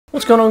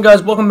What's going on,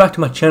 guys? Welcome back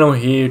to my channel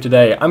here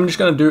today. I'm just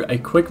going to do a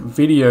quick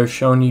video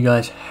showing you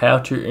guys how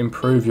to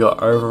improve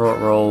your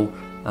overall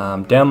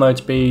download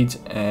speeds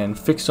and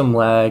fix some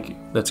lag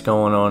that's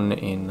going on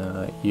in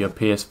your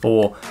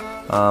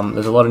PS4.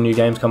 There's a lot of new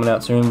games coming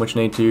out soon which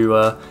need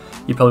to,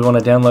 you probably want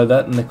to download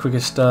that in the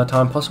quickest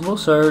time possible,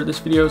 so this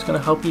video is going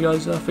to help you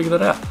guys figure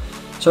that out.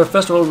 So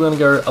first of all, we're going to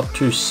go up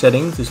to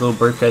settings, this little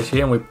briefcase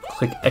here, and we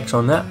click X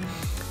on that.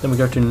 Then we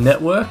go to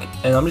network,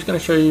 and I'm just going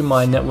to show you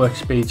my network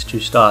speeds to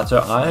start. So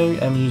I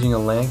am using a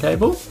LAN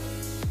cable,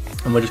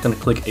 and we're just going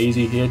to click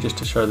easy here just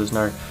to show there's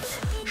no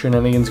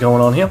shenanigans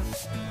going on here.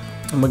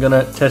 And we're going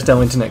to test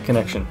our internet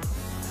connection.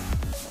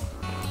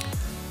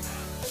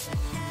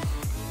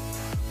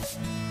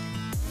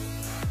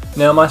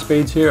 Now my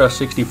speeds here are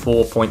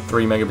 64.3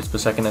 megabits per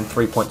second and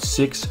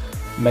 3.6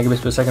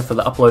 megabits per second for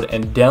the upload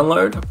and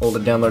download, or the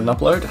download and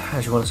upload,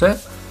 as you want to say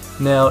it.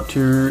 Now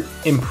to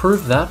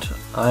improve that,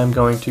 I'm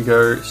going to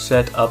go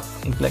set up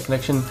internet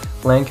connection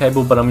LAN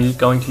cable, but I'm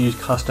going to use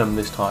custom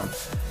this time.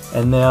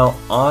 And now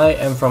I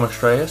am from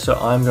Australia, so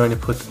I'm going to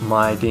put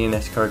my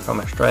DNS code from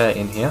Australia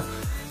in here,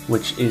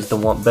 which is the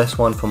best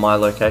one for my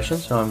location.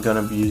 So I'm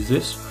going to use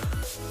this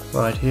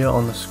right here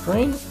on the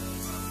screen.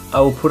 I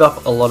will put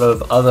up a lot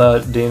of other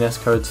DNS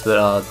codes that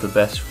are the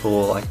best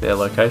for like their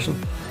location.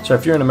 So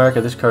if you're in America,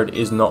 this code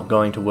is not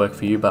going to work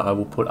for you, but I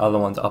will put other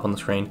ones up on the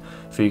screen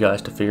for you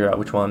guys to figure out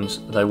which ones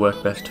they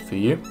work best for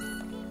you.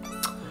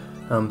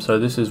 So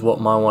this is what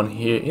my one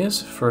here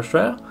is for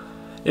Australia.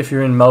 If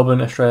you're in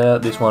Melbourne, Australia,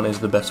 this one is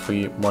the best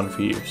one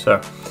for you.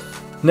 So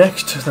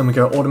next, then we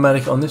go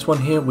automatic on this one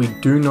here. We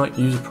do not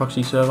use a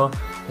proxy server,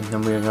 and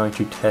then we are going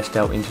to test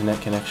our internet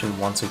connection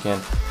once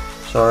again.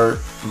 So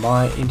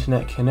my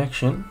internet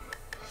connection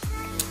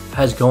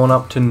has gone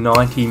up to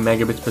 90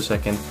 megabits per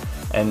second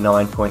and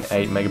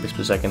 9.8 megabits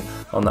per second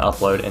on the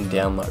upload and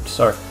download.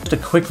 So just a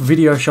quick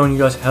video showing you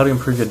guys how to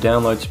improve your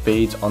download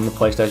speeds on the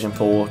PlayStation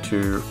 4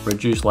 to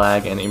reduce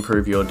lag and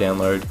improve your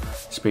download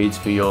speeds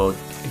for your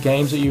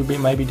games that you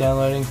may be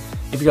downloading.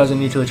 If you guys are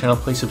new to the channel,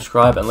 please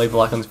subscribe and leave a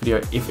like on this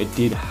video if it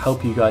did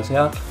help you guys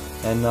out,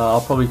 and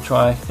I'll probably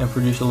try and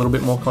produce a little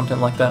bit more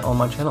content like that on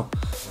my channel.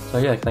 So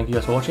yeah, thank you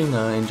guys for watching.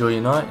 Enjoy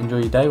your night, enjoy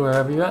your day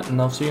wherever you're at, and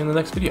I'll see you in the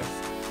next video.